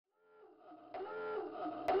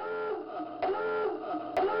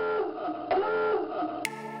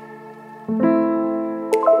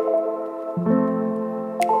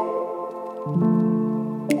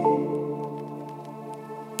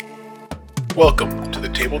Welcome to the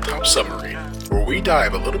Tabletop Submarine, where we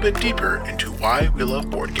dive a little bit deeper into why we love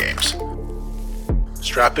board games.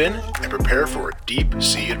 Strap in and prepare for a deep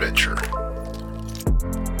sea adventure.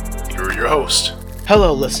 Here are your hosts.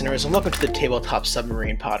 Hello, listeners, and welcome to the Tabletop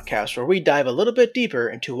Submarine podcast, where we dive a little bit deeper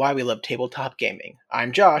into why we love tabletop gaming.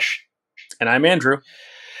 I'm Josh. And I'm Andrew.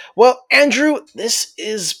 Well, Andrew, this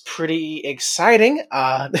is pretty exciting.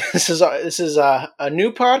 This is a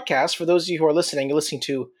new podcast. For those of you who are listening, you're listening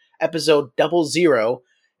to episode 00.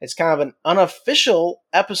 It's kind of an unofficial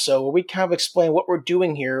episode where we kind of explain what we're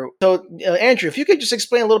doing here. So, Andrew, if you could just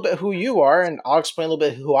explain a little bit who you are, and I'll explain a little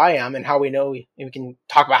bit who I am and how we know. We can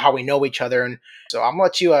talk about how we know each other. And so I'm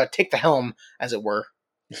going to let you take the helm, as it were.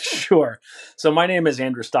 Sure. So my name is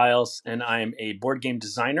Andrew Stiles, and I'm a board game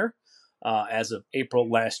designer. As of April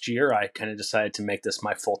last year, I kind of decided to make this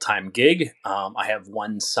my full-time gig. I have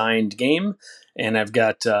one signed game, and I've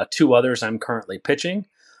got two others I'm currently pitching.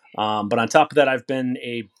 But on top of that, I've been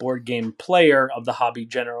a board game player of the hobby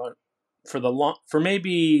for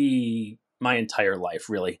maybe my entire life,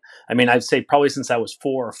 really. I mean, I'd say probably since I was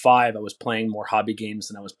 4 or 5, I was playing more hobby games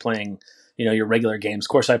than I was playing, your regular games. Of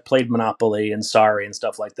course, I played Monopoly and Sorry and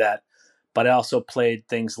stuff like that, but I also played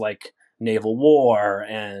things like Naval War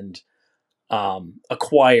and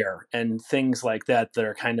Acquire and things like that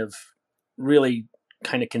are kind of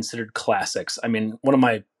considered classics. I mean, one of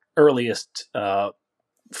my earliest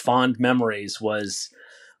fond memories was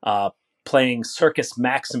playing Circus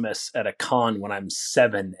Maximus at a con when I'm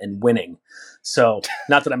 7 and winning. So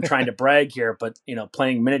not that I'm trying to brag here, but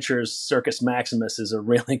playing miniatures Circus Maximus is a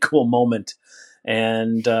really cool moment.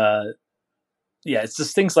 And it's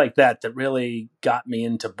just things like that really got me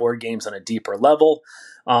into board games on a deeper level.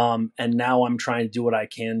 And now I'm trying to do what I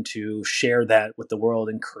can to share that with the world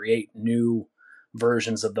and create new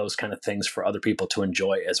versions of those kind of things for other people to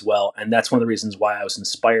enjoy as well. And that's one of the reasons why I was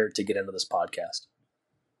inspired to get into this podcast.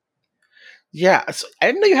 Yeah, so I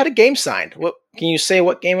didn't know you had a game signed. What can you say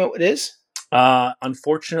what game it is?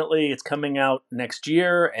 Unfortunately, it's coming out next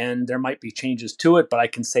year, and there might be changes to it, but I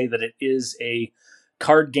can say that it is a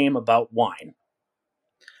card game about wine.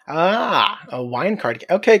 Ah, a wine card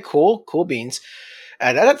game. Okay, cool beans.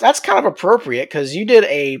 That's kind of appropriate because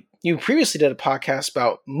you previously did a podcast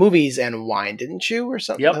about movies and wine, didn't you, or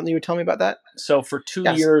something? Yep. You were telling me about that. So for 2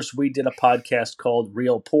 years, we did a podcast called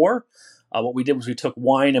Real Pour. What we did was we took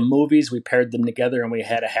wine and movies, we paired them together, and we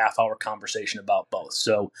had a half-hour conversation about both.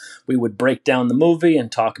 So we would break down the movie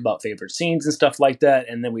and talk about favorite scenes and stuff like that,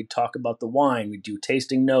 and then we'd talk about the wine. We'd do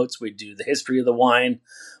tasting notes, we'd do the history of the wine,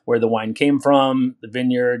 where the wine came from, the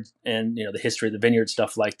vineyard, and the history of the vineyard,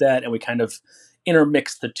 stuff like that, and we kind of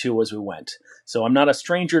intermixed the two as we went. So I'm not a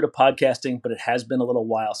stranger to podcasting, but it has been a little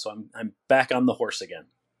while, so I'm back on the horse again.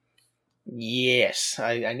 Yes,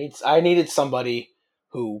 I needed somebody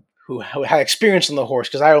who had experience on the horse,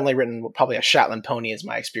 because I only written probably a Shetland pony is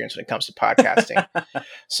my experience when it comes to podcasting.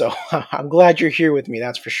 So I'm glad you're here with me.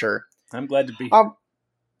 That's for sure. I'm glad to be here.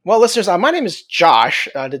 Well, listeners, my name is Josh.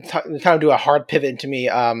 To kind of do a hard pivot into me,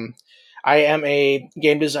 I am a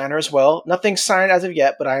game designer as well. Nothing signed as of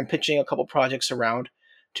yet, but I'm pitching a couple projects around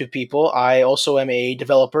to people. I also am a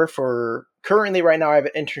developer currently right now I have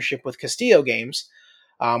an internship with Castillo Games,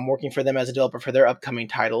 working for them as a developer for their upcoming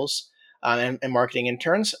titles. And marketing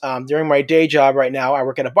interns. During my day job right now, I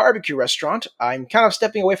work at a barbecue restaurant. I'm kind of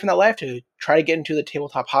stepping away from that life to try to get into the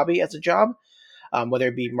tabletop hobby as a job, whether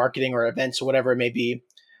it be marketing or events or whatever it may be.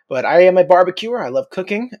 But I am a barbecuer. I love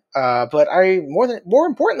cooking. But more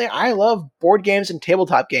importantly, I love board games and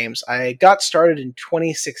tabletop games. I got started in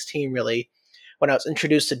 2016, really, when I was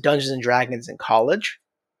introduced to Dungeons and Dragons in college.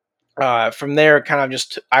 From there,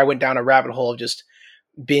 I went down a rabbit hole of just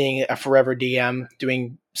being a forever DM,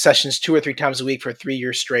 doing sessions 2 or 3 times a week for 3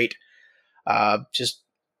 years straight, just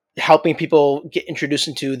helping people get introduced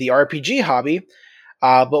into the RPG hobby.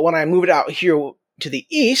 But when I moved out here to the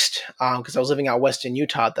east, because I was living out west in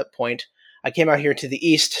Utah at that point, I came out here to the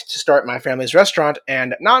east to start my family's restaurant,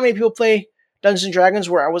 and not many people play Dungeons and Dragons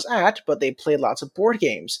where I was at, but they played lots of board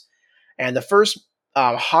games. And the first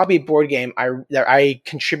hobby board game that I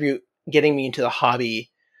contribute getting me into the hobby,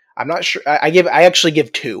 I'm not sure. I actually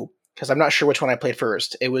give 2 because I'm not sure which one I played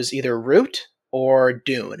first. It was either Root or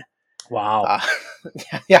Dune. Wow.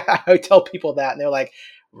 Yeah, I tell people that, and they're like,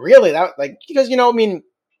 "Really?" Because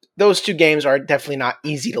those 2 games are definitely not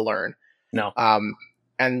easy to learn. No.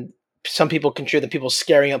 And some people consider the people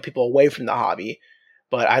scaring up people away from the hobby,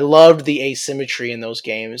 but I loved the asymmetry in those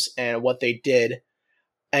games and what they did,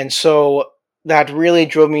 and so that really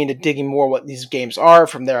drove me into digging more what these games are.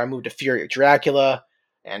 From there, I moved to Fury of Dracula,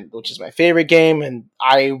 which is my favorite game, and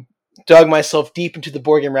I dug myself deep into the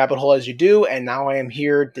board game rabbit hole as you do, and now I am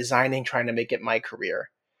here designing, trying to make it my career.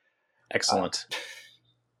 Excellent.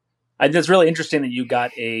 It's really interesting that you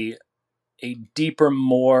got a deeper,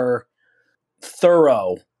 more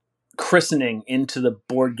thorough christening into the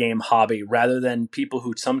board game hobby rather than people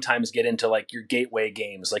who sometimes get into like your gateway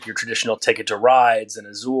games, like your traditional Ticket to Rides and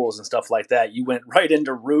Azules and stuff like that. You went right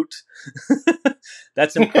into Root.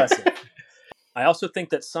 That's impressive. I also think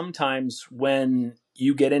that sometimes when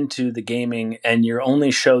you get into the gaming and you're only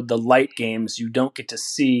showed the light games, you don't get to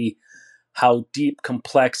see how deep,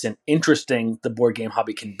 complex, and interesting the board game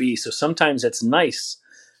hobby can be. So sometimes it's nice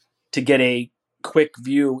to get a quick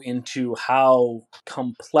view into how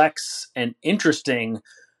complex and interesting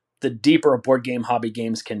the deeper board game hobby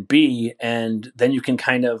games can be. And then you can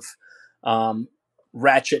kind of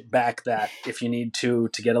ratchet back that if you need to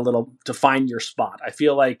get a little, to find your spot. I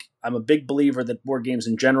feel like I'm a big believer that board games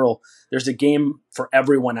in general, there's a game for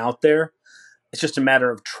everyone out there. It's just a matter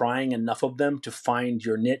of trying enough of them to find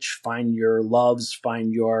your niche, find your loves,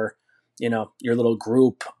 find your little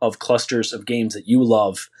group of clusters of games that you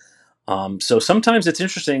love. So sometimes it's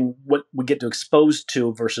interesting what we get to expose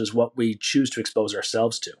to versus what we choose to expose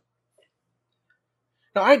ourselves to.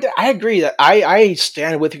 No, I agree that I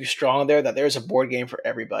stand with you strong there that there's a board game for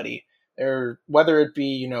everybody. Whether it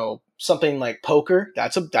be something like poker,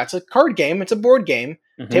 that's a card game, it's a board game,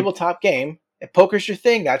 tabletop game. If poker's your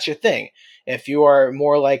thing, that's your thing. If you are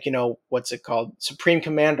more like what's it called, Supreme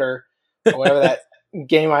Commander, or whatever that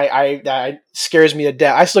game that scares me to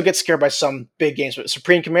death. I still get scared by some big games, but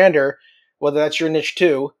Supreme Commander, whether that's your niche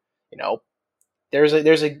too, there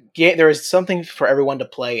is something for everyone to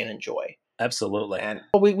play and enjoy. Absolutely. And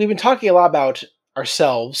we've been talking a lot about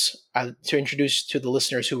ourselves to introduce to the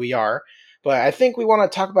listeners who we are, but I think we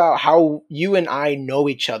want to talk about how you and I know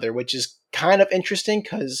each other, which is kind of interesting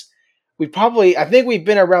because I think we've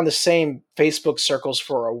been around the same Facebook circles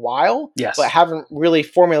for a while, yes, but haven't really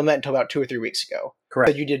formally met until about 2 or 3 weeks ago.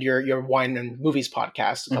 Correct. You did your wine and movies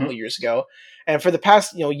podcast a couple of years ago. And for the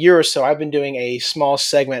past year or so, I've been doing a small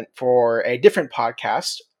segment for a different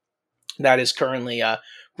podcast that is currently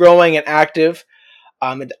growing and active.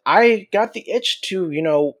 And I got the itch to,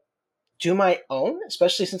 do my own,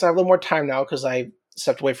 especially since I have a little more time now because I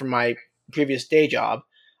stepped away from my previous day job.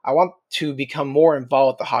 I want to become more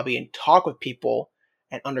involved with the hobby and talk with people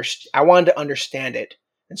and I wanted to understand it.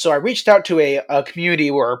 And so I reached out to a community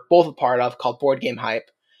we're both a part of called Board Game Hype.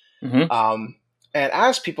 And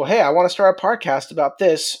asked people, hey, I want to start a podcast about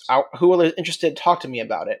this. Who are interested? Talk to me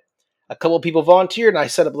about it. A couple of people volunteered and I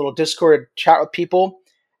set up a little Discord chat with people.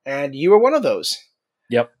 And you were one of those.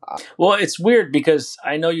 Yep. Well, it's weird because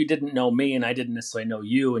I know you didn't know me and I didn't necessarily know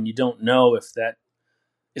you, and you don't know if that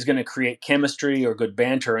is going to create chemistry or good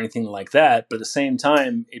banter or anything like that. But at the same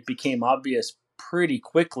time, it became obvious pretty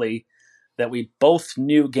quickly that we both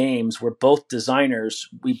knew games. We're both designers.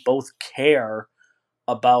 We both care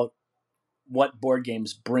about what board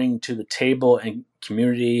games bring to the table and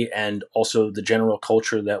community and also the general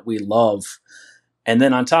culture that we love. And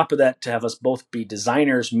then on top of that, to have us both be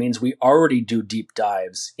designers means we already do deep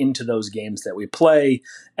dives into those games that we play,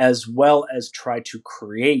 as well as try to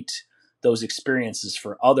create those experiences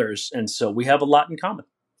for others. And so we have a lot in common.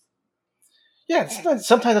 Yeah,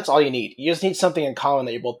 sometimes that's all you need. You just need something in common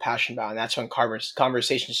that you're both passionate about, and that's when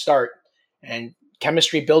conversations start, and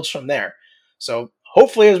chemistry builds from there. So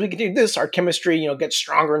hopefully as we continue this, our chemistry, gets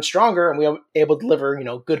stronger and stronger, and we're able to deliver,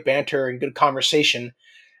 good banter and good conversation,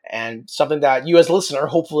 and something that you as a listener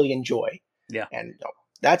hopefully enjoy. Yeah. And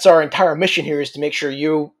that's our entire mission here, is to make sure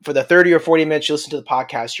you, for the 30 or 40 minutes you listen to the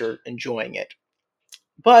podcast, you're enjoying it.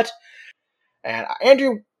 And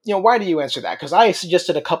Andrew, why do you answer that? Because I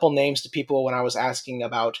suggested a couple names to people when I was asking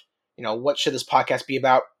about, what should this podcast be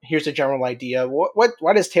about? Here's the general idea.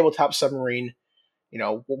 What is Tabletop Submarine?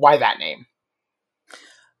 Why that name?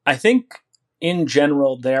 I think in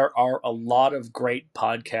general, there are a lot of great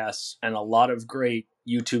podcasts and a lot of great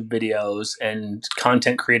YouTube videos and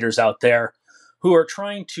content creators out there who are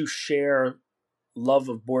trying to share love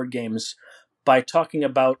of board games by talking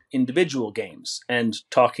about individual games and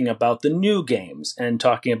talking about the new games and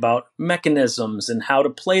talking about mechanisms and how to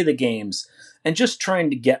play the games and just trying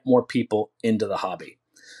to get more people into the hobby.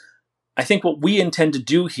 I think what we intend to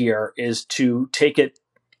do here is to take it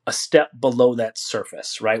a step below that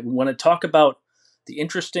surface, right? We want to talk about the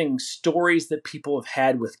interesting stories that people have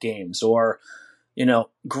had with games, or,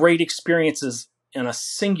 great experiences on a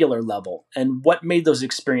singular level and what made those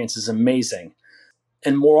experiences amazing.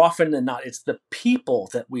 And more often than not, it's the people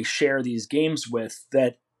that we share these games with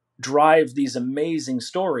that drive these amazing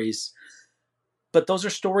stories. But those are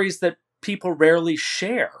stories that people rarely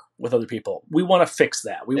share with other people. We want to fix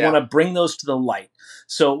that. We Yeah. want to bring those to the light.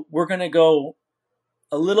 So we're going to go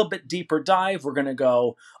a little bit deeper dive. We're going to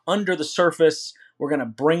go under the surface. We're going to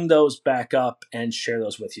bring those back up and share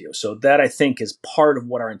those with you. So that, I think, is part of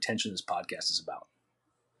what our intention of this podcast is about.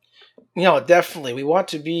 Definitely. We want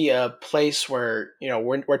to be a place where,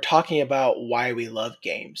 we're talking about why we love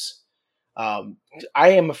games. I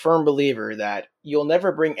am a firm believer that you'll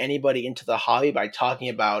never bring anybody into the hobby by talking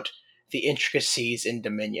about the intricacies in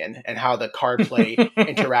Dominion and how the card play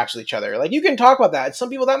interacts with each other. Like, you can talk about that. Some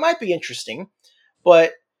people that might be interesting,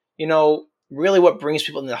 but really what brings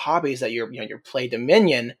people into the hobby is that you're play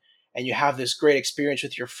Dominion and you have this great experience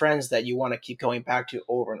with your friends that you want to keep going back to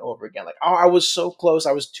over and over again. Like, oh, I was so close.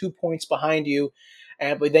 I was 2 points behind you.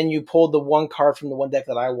 But then you pulled the one card from the one deck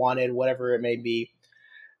that I wanted, whatever it may be.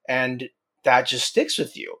 And that just sticks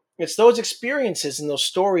with you. It's those experiences and those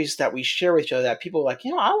stories that we share with each other that people are like,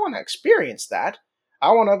 I want to experience that.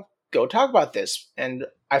 I want to go talk about this. And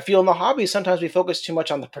I feel in the hobby, sometimes we focus too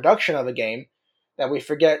much on the production of a game that we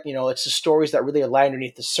forget, it's the stories that really lie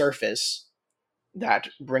underneath the surface that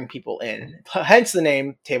bring people in. Hence the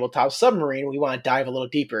name Tabletop Submarine. We want to dive a little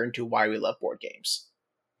deeper into why we love board games.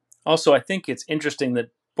 Also, I think it's interesting that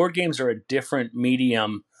board games are a different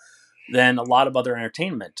medium than a lot of other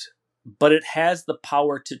entertainment, but it has the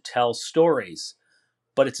power to tell stories.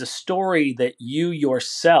 But it's a story that you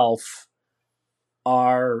yourself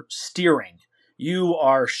are steering, you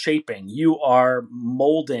are shaping, you are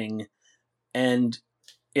molding, and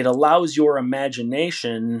it allows your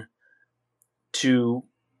imagination to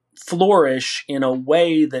flourish in a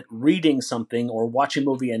way that reading something or watching a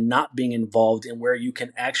movie and not being involved in, where you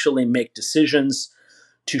can actually make decisions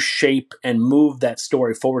to shape and move that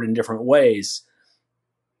story forward in different ways.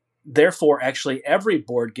 Therefore, actually, every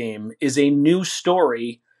board game is a new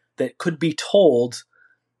story that could be told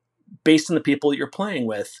based on the people that you're playing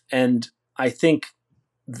with. And I think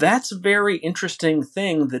that's a very interesting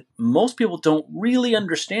thing that most people don't really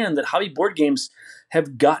understand, that hobby board games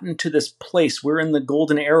have gotten to this place. We're in the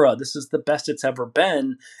golden era. This is the best it's ever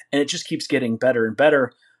been. And it just keeps getting better and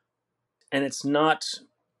better. And it's not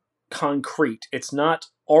concrete. It's not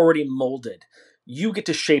already molded. You get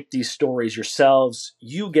to shape these stories yourselves.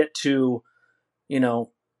 You get to,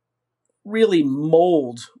 really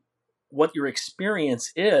mold what your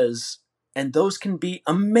experience is. And those can be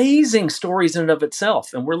amazing stories in and of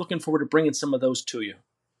itself. And we're looking forward to bringing some of those to you.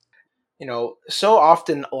 So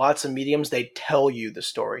often lots of mediums, they tell you the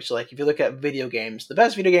story. So like if you look at video games, the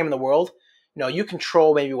best video game in the world, you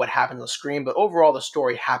control maybe what happens on the screen, but overall the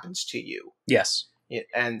story happens to you. Yes.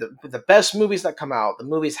 And the best movies that come out, the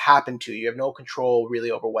movies happen to you. You have no control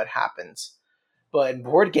really over what happens. But in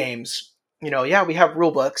board games, we have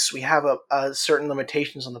rule books, we have a certain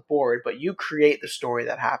limitations on the board, but you create the story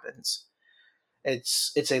that happens.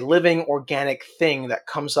 It's a living, organic thing that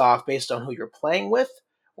comes off based on who you're playing with,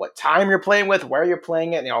 what time you're playing with, where you're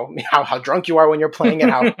playing it, how drunk you are when you're playing it,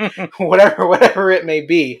 how whatever it may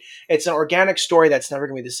be. It's an organic story that's never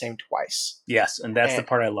going to be the same twice. Yes, and that's the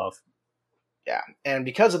part I love. Yeah, and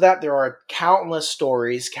because of that, there are countless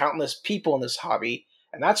stories, countless people in this hobby,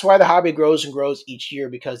 and that's why the hobby grows and grows each year,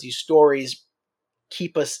 because these stories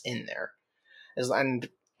keep us in there. And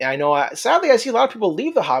I know, sadly, I see a lot of people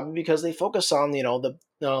leave the hobby because they focus on,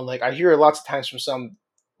 like I hear lots of times from some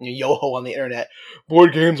yo-ho on the internet,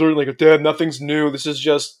 board games are like dead, nothing's new, this is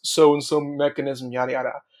just so-and-so mechanism, yada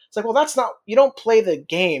yada. It's like, well, that's not, you don't play the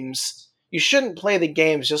games, you shouldn't play the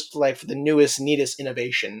games just like for the newest, neatest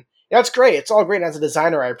innovation. That's great. It's all great. As a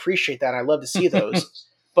designer, I appreciate that. I love to see those.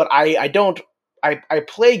 But I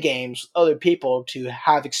play games with other people to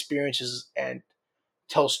have experiences and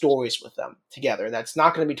tell stories with them together. That's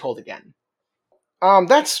not going to be told again.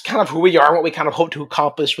 That's kind of who we are and what we kind of hope to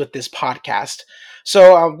accomplish with this podcast.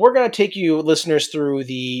 So we're going to take you listeners through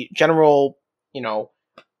the general,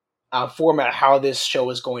 format, how this show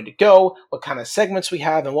is going to go, what kind of segments we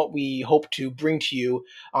have, and what we hope to bring to you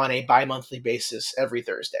on a bi-monthly basis every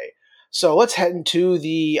Thursday. So let's head into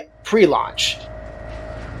the pre-launch.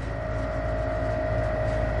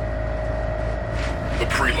 The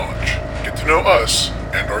pre-launch. Get to know us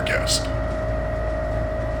and our guest.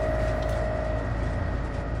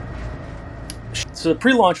 So the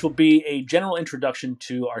pre-launch will be a general introduction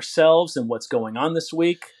to ourselves and what's going on this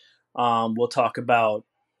week. We'll talk about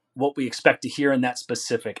what we expect to hear in that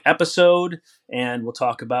specific episode, and we'll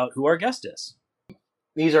talk about who our guest is.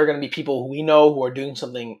 These are going to be people who we know who are doing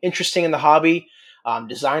something interesting in the hobby,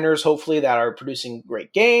 designers, hopefully, that are producing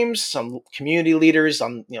great games, some community leaders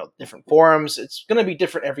on different forums. It's going to be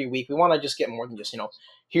different every week. We want to just get more than just,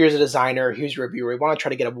 here's a designer, here's a reviewer. We want to try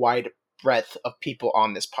to get a wide breadth of people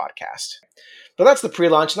on this podcast. But that's the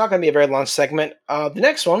pre-launch. Not going to be a very long segment. The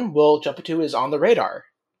next one we'll jump into is On the Radar.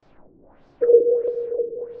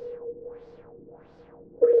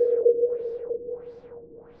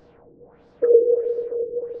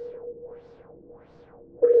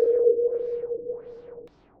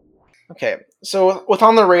 Okay, so with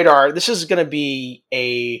On the Radar, this is going to be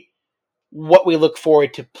what we look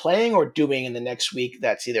forward to playing or doing in the next week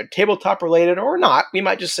that's either tabletop related or not. We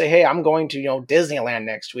might just say, hey, I'm going to Disneyland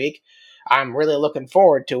next week. I'm really looking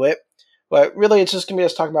forward to it. But really, it's just going to be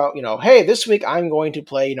us talking about, hey, this week I'm going to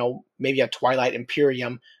play, maybe a Twilight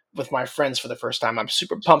Imperium with my friends for the first time. I'm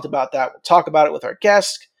super pumped about that. We'll talk about it with our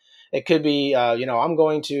guest. It could be, I'm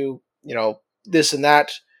going to, this and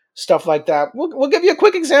that, stuff like that. We'll give you a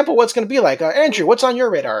quick example of what it's going to be like. Andrew, what's on your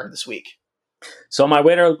radar this week? So my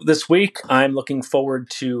radar this week, I'm looking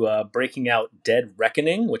forward to breaking out Dead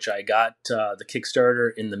Reckoning, which I got the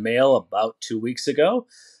Kickstarter in the mail about 2 weeks ago.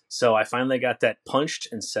 So I finally got that punched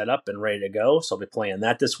and set up and ready to go. So I'll be playing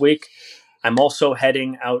that this week. I'm also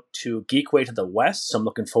heading out to Geekway to the West. So I'm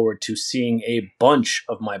looking forward to seeing a bunch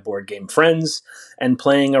of my board game friends and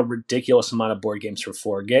playing a ridiculous amount of board games for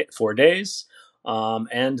 4 days.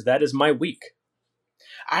 And that is my week.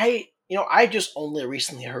 I just only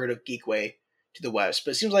recently heard of Geekway to the West,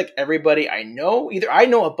 but it seems like everybody I know, either I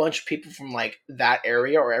know a bunch of people from like that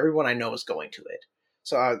area or everyone I know is going to it.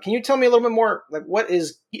 So can you tell me a little bit more, like what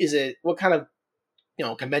is it, what kind of,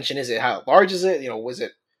 convention is it? How large is it? Was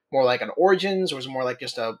it more like an Origins or was it more like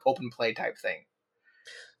just a open play type thing?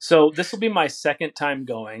 So this will be my second time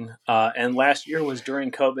going, and last year was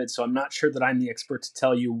during COVID, so I'm not sure that I'm the expert to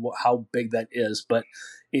tell you how big that is, but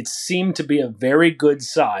it seemed to be a very good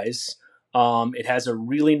size. It has a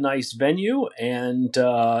really nice venue, and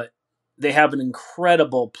they have an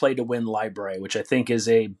incredible play-to-win library, which I think is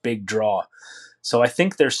a big draw. So I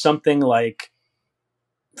think there's something like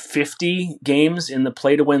 50 games in the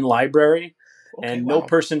play-to-win library, and no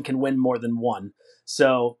person can win more than one.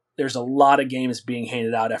 So there's a lot of games being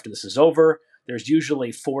handed out after this is over. There's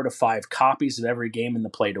usually 4 to 5 copies of every game in the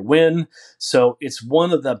play-to-win. So it's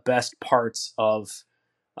one of the best parts of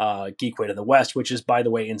Geekway to the West, which is, by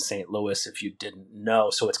the way, in St. Louis, if you didn't know.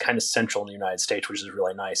 So it's kind of central in the United States, which is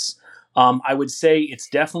really nice. I would say it's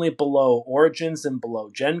definitely below Origins and below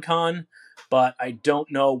Gen Con, but I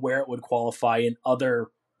don't know where it would qualify in other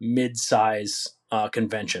mid-size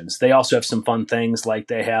conventions. They also have some fun things, like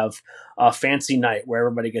they have a fancy night where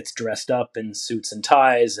everybody gets dressed up in suits and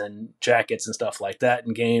ties and jackets and stuff like that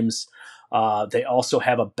in games. They also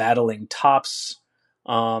have a Battling Tops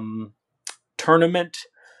tournament.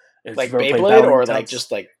 Like Beyblade or like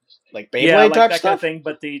just like Beyblade type that stuff? Kind of thing,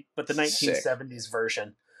 but the 1970s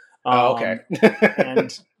version. Okay.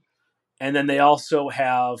 And then they also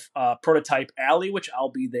have Prototype Alley, which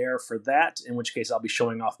I'll be there for that, in which case I'll be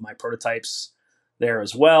showing off my prototypes there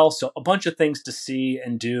as well. So a bunch of things to see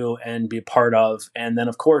and do and be a part of. And then,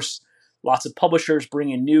 of course, lots of publishers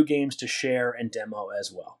bringing new games to share and demo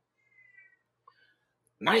as well.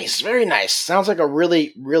 Nice. Very nice. Sounds like a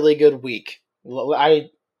really, really good week.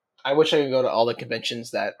 I wish I could go to all the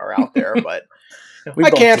conventions that are out there, but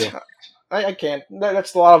I can't. I can't.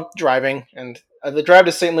 That's a lot of driving, and the drive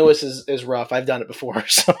to St. Louis is rough. I've done it before,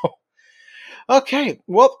 so. Okay,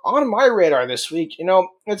 well, on my radar this week,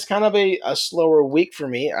 it's kind of a slower week for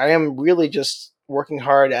me. I am really just working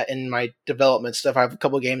hard in my development stuff. I have a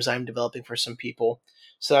couple of games I'm developing for some people,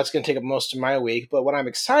 so that's going to take up most of my week. But what I'm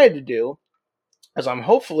excited to do is I'm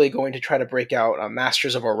hopefully going to try to break out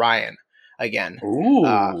Masters of Orion again. Ooh.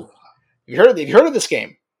 Have you heard of this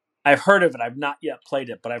game? I've heard of it. I've not yet played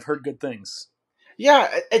it, but I've heard good things. Yeah,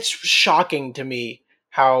 it's shocking to me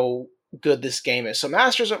how good this game is. So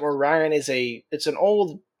Masters of Orion it's not an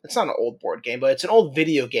old board game, but it's an old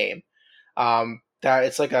video game. That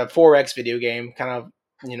it's like a 4X video game, kind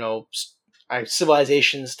of,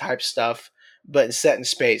 civilizations type stuff, but set in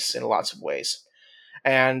space in lots of ways.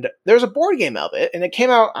 And there's a board game of it, and it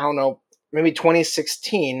came out, I don't know, maybe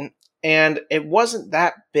 2016, and it wasn't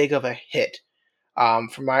that big of a hit.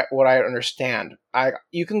 From what I understand,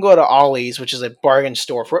 you can go to Ollie's, which is a bargain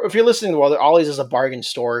store. If you're listening to the world, Ollie's is a bargain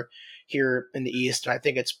store here in the East, and I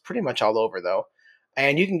think it's pretty much all over though.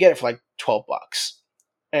 And you can get it for like $12.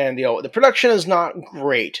 And the production is not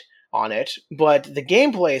great on it, but the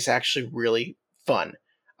gameplay is actually really fun.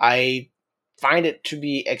 I find it to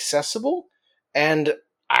be accessible, and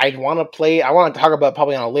I want to play. I want to talk about it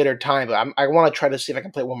probably on a later time, but I want to try to see if I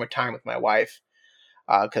can play it one more time with my wife.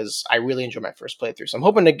 Because I really enjoyed my first playthrough. So I'm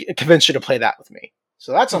hoping to convince you to play that with me.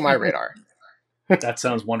 So that's on my radar. That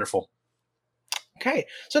sounds wonderful. Okay,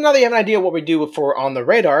 so now that you have an idea what we do for On the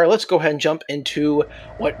Radar, let's go ahead and jump into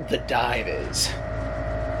what the dive is.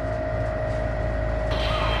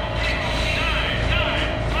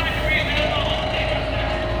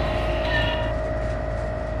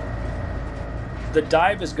 The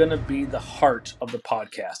dive is going to be the heart of the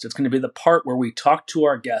podcast. It's going to be the part where we talk to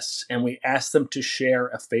our guests and we ask them to share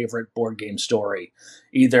a favorite board game story.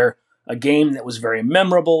 Either a game that was very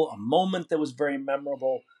memorable, a moment that was very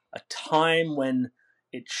memorable, a time when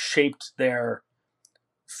it shaped their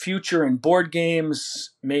future in board games.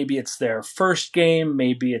 Maybe it's their first game,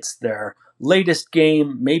 maybe it's their latest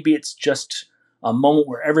game, maybe it's just a moment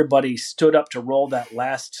where everybody stood up to roll that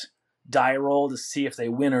last die roll to see if they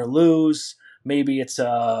win or lose. Maybe it's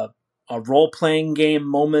a role-playing game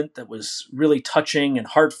moment that was really touching and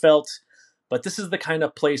heartfelt. But this is the kind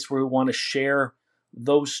of place where we want to share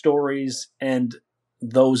those stories and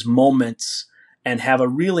those moments and have a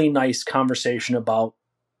really nice conversation about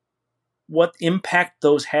what impact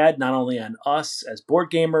those had, not only on us as board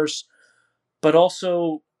gamers, but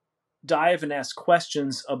also dive and ask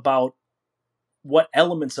questions about what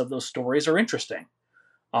elements of those stories are interesting.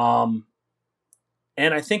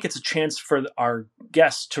 And I think it's a chance for our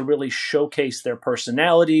guests to really showcase their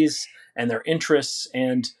personalities and their interests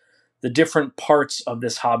and the different parts of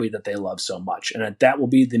this hobby that they love so much. And that will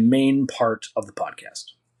be the main part of the podcast.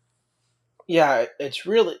 Yeah, it's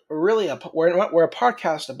really we're a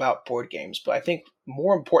podcast about board games, but I think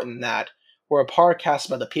more important than that, we're a podcast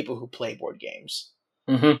about the people who play board games.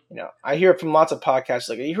 Mm-hmm. I hear from lots of podcasts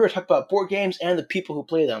like you hear talk about board games and the people who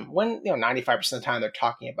play them. When 95% of the time they're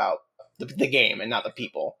talking about the game and not the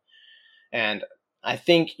people. And I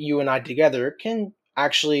think you and I together can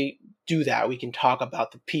actually do that. We can talk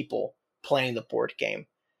about the people playing the board game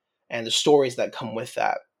and the stories that come with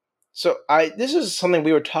that. So this is something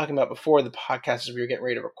we were talking about before the podcast as we were getting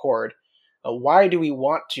ready to record. Why do we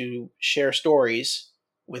want to share stories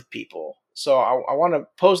with people? So I want to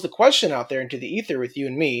pose the question out there into the ether with you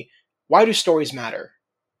and me. Why do stories matter?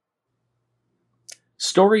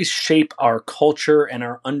 Stories shape our culture and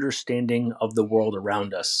our understanding of the world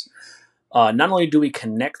around us. Not only do we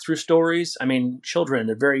connect through stories, children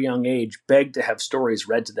at a very young age beg to have stories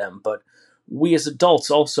read to them, but we as adults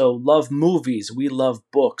also love movies. We love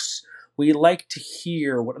books. We like to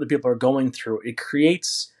hear what other people are going through. It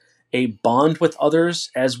creates a bond with others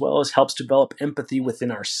as well as helps develop empathy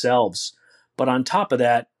within ourselves. But on top of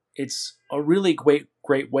that, it's a really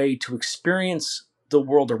great way to experience the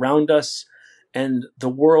world around us and the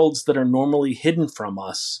worlds that are normally hidden from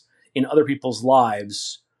us in other people's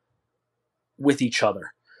lives with each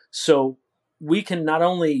other. So we can not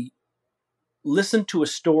only listen to a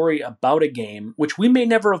story about a game, which we may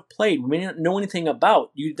never have played, we may not know anything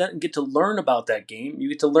about. You then get to learn about that game. You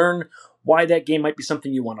get to learn why that game might be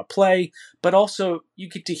something you want to play, but also you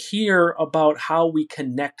get to hear about how we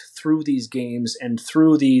connect through these games and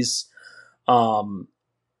through these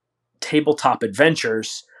tabletop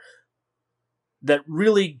adventures that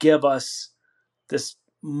really give us this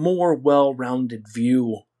more well-rounded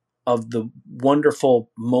view of the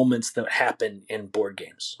wonderful moments that happen in board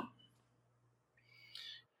games.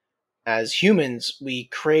 As humans, we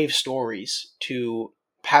crave stories to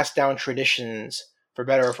pass down traditions, for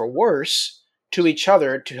better or for worse, to each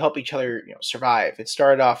other to help each other survive. It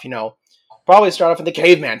started off, probably started off in the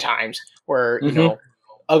caveman times where, Ugga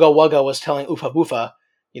Wugga was telling Oofa Boofa,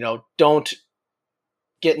 don't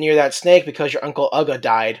get near that snake because your Uncle Ugga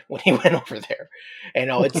died when he went over there.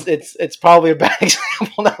 It's probably a bad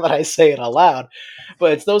example now that I say it aloud,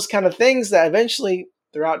 but it's those kind of things that eventually,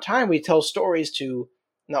 throughout time, we tell stories to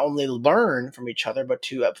not only learn from each other, but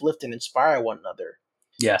to uplift and inspire one another.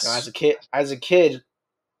 Yes. As a kid,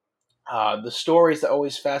 the stories that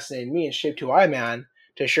always fascinated me and shaped who I am,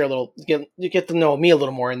 to share a little, you get to know me a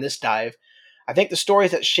little more in this dive. I think the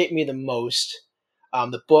stories that shaped me the most,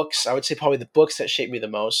 the books, I would say probably the books that shaped me the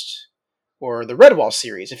most, were the Redwall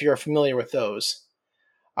series, if you're familiar with those.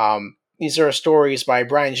 These are stories by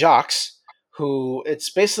Brian Jacques, who it's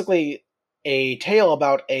basically a tale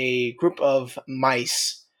about a group of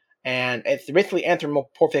mice, and it's basically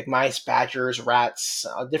anthropomorphic mice, badgers, rats,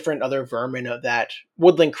 different other vermin of that,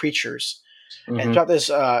 woodland creatures. Mm-hmm. And throughout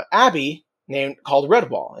this abbey called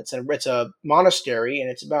Redwall. It's a monastery,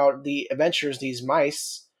 and it's about the adventures these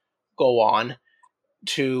mice go on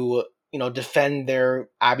to defend their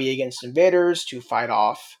abbey against invaders, to fight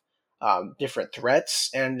off different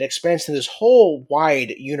threats, and it expands to this whole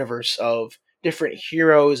wide universe of different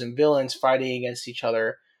heroes and villains fighting against each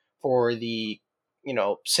other for the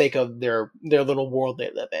sake of their little world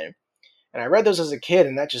they live in. And I read those as a kid,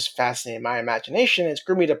 and that just fascinated my imagination. It's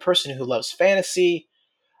grew me to a person who loves fantasy,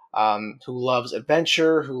 who loves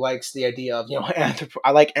adventure, who likes the idea of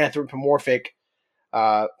I like anthropomorphic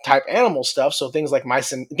type animal stuff. So things like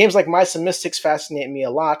games like Mice and Mystics fascinate me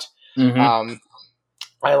a lot. Mm-hmm.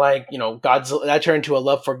 I like, Godzilla. I turned into a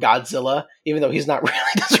love for Godzilla, even though he's not really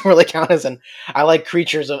doesn't really count as I like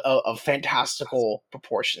creatures of fantastical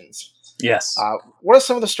proportions. Yes. What are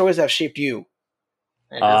some of the stories that have shaped you,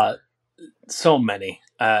 Andrew? So many.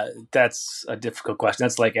 That's a difficult question.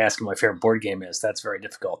 That's like asking my favorite board game is. That's very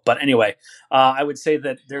difficult. But anyway, I would say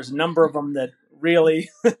that there's a number of them that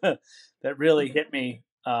really that really hit me.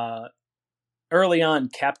 Early on,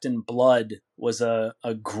 Captain Blood was a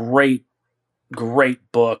great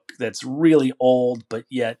book that's really old, but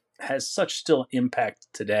yet has such still impact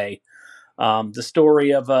today. The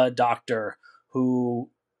story of a doctor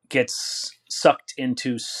who gets sucked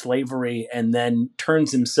into slavery and then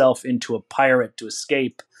turns himself into a pirate to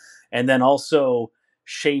escape, and then also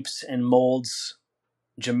shapes and molds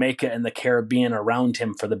Jamaica and the Caribbean around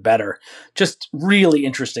him for the better. Just really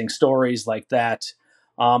interesting stories like that.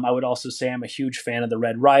 I would also say I'm a huge fan of the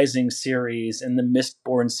Red Rising series and the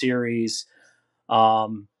Mistborn series.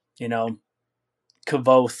 You know,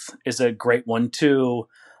 Kavoth is a great one too.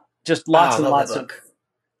 Just lots and lots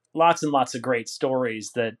of great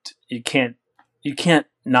stories that you can't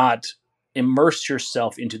not immerse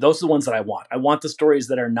yourself into. Those are the ones that I want. I want the stories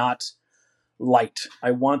that are not light.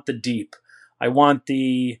 I want the deep. I want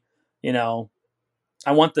the,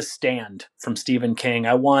 I want The Stand from Stephen King.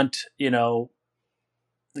 I want,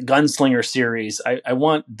 the Gunslinger series. I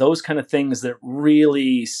want those kind of things that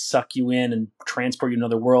really suck you in and transport you to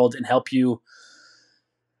another world and help you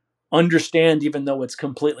understand, even though it's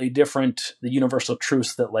completely different, the universal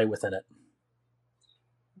truths that lay within it.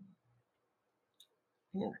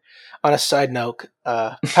 On a side note,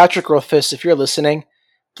 Patrick Rothfuss, if you're listening,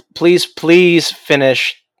 please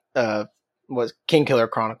finish King Killer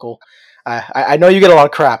Chronicle. I know you get a lot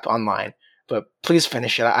of crap online, but please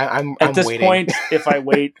finish it. I'm At this waiting. point, if I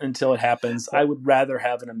wait until it happens, I would rather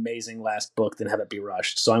have an amazing last book than have it be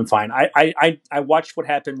rushed. So I'm fine. I watched what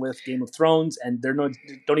happened with Game of Thrones, and don't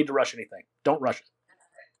need to rush anything. Don't rush it.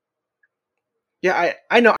 Yeah,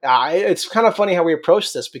 I know. It's kind of funny how we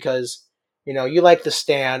approach this because you like The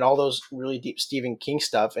Stand, all those really deep Stephen King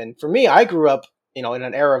stuff, and for me, I grew up in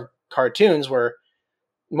an era of cartoons where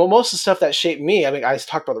most of the stuff that shaped me. I mean, I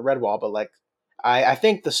talked about the Red Wall, but like I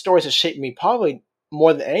think the stories that shaped me probably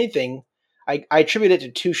more than anything, I attribute it to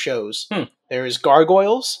two shows. There is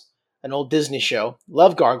Gargoyles, an old Disney show.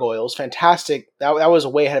 Love Gargoyles, fantastic. That was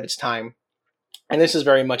way ahead of its time. And this is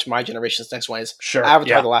very much my generation's next one is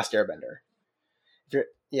Avatar: The Last Airbender. If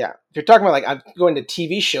you're talking about like I'm going to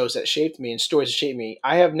TV shows that shaped me and stories that shaped me,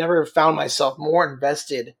 I have never found myself more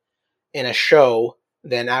invested in a show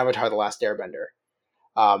than Avatar: The Last Airbender.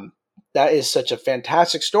 That is such a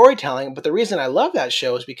fantastic storytelling, but the reason I love that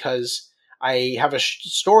show is because I have a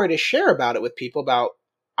story to share about it with people.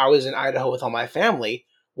 I was in Idaho with all my family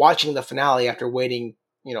watching the finale after waiting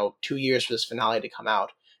 2 years for this finale to come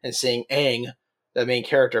out and seeing Aang, the main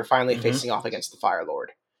character, finally facing off against the Fire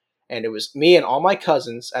Lord. And it was me and all my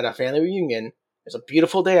cousins at a family reunion. It was a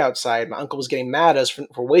beautiful day outside. My uncle was getting mad at us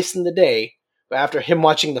for wasting the day, but after him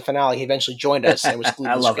watching the finale, he eventually joined us and was glued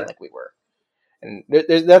to the screen like we were. And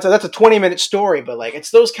that's a 20-minute story, but like it's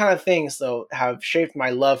those kind of things though have shaped my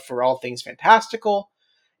love for all things fantastical,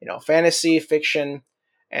 fantasy, fiction,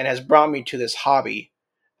 and has brought me to this hobby.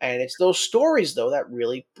 And it's those stories though that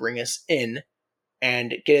really bring us in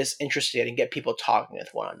and get us interested and get people talking with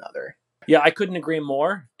one another. Yeah, I couldn't agree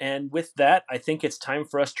more. And with that, I think it's time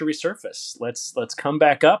for us to resurface. Let's come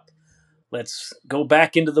back up. Let's go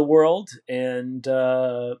back into the world and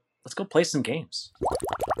let's go play some games.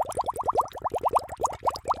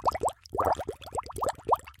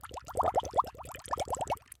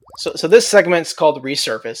 So this segment's called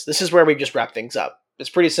Resurface. This is where we just wrap things up.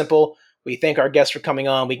 It's pretty simple. We thank our guests for coming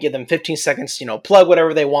on. We give them 15 seconds, plug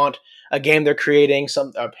whatever they want, a game they're creating,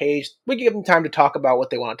 a page. We give them time to talk about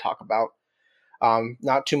what they want to talk about.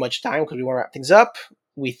 Not too much time because we want to wrap things up.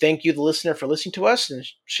 We thank you, the listener, for listening to us and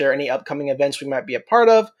share any upcoming events we might be a part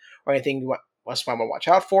of or anything you want us to watch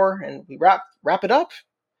out for. And we wrap it up.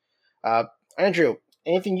 Andrew,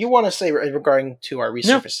 anything you want to say regarding to our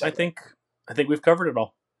Resurface segment? I think we've covered it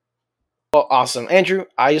all. Well, awesome. Andrew,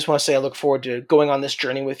 I just want to say I look forward to going on this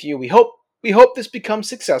journey with you. We hope this becomes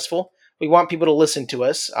successful. We want people to listen to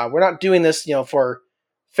us. We're not doing this, for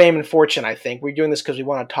fame and fortune, I think. We're doing this because we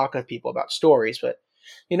want to talk with people about stories. But,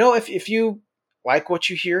 if you like what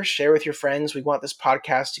you hear, share with your friends. We want this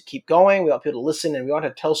podcast to keep going. We want people to listen, and we want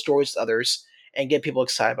to tell stories to others and get people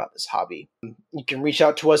excited about this hobby. You can reach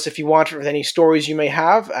out to us if you want with any stories you may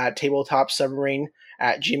have at Tabletop Submarine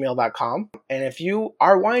 @gmail.com. And if you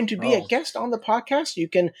are wanting to be a guest on the podcast, you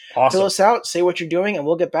can fill us out, say what you're doing, and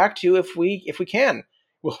we'll get back to you if we can.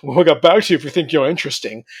 We'll get back to you if we think you're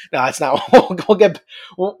interesting. No, it's not.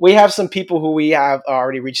 We have some people who we have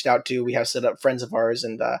already reached out to. We have set up friends of ours,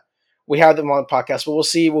 and we have them on the podcast. But we'll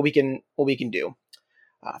see what we can do.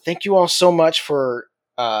 Thank you all so much for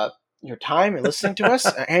your time and listening to us.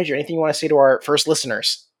 Andrew, anything you want to say to our first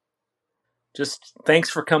listeners? Just thanks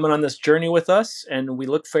for coming on this journey with us, and we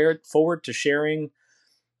look forward to sharing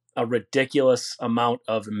a ridiculous amount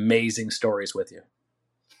of amazing stories with you.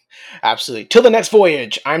 Absolutely. Till the next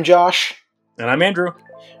voyage, I'm Josh. And I'm Andrew.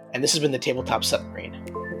 And this has been the Tabletop Submarine.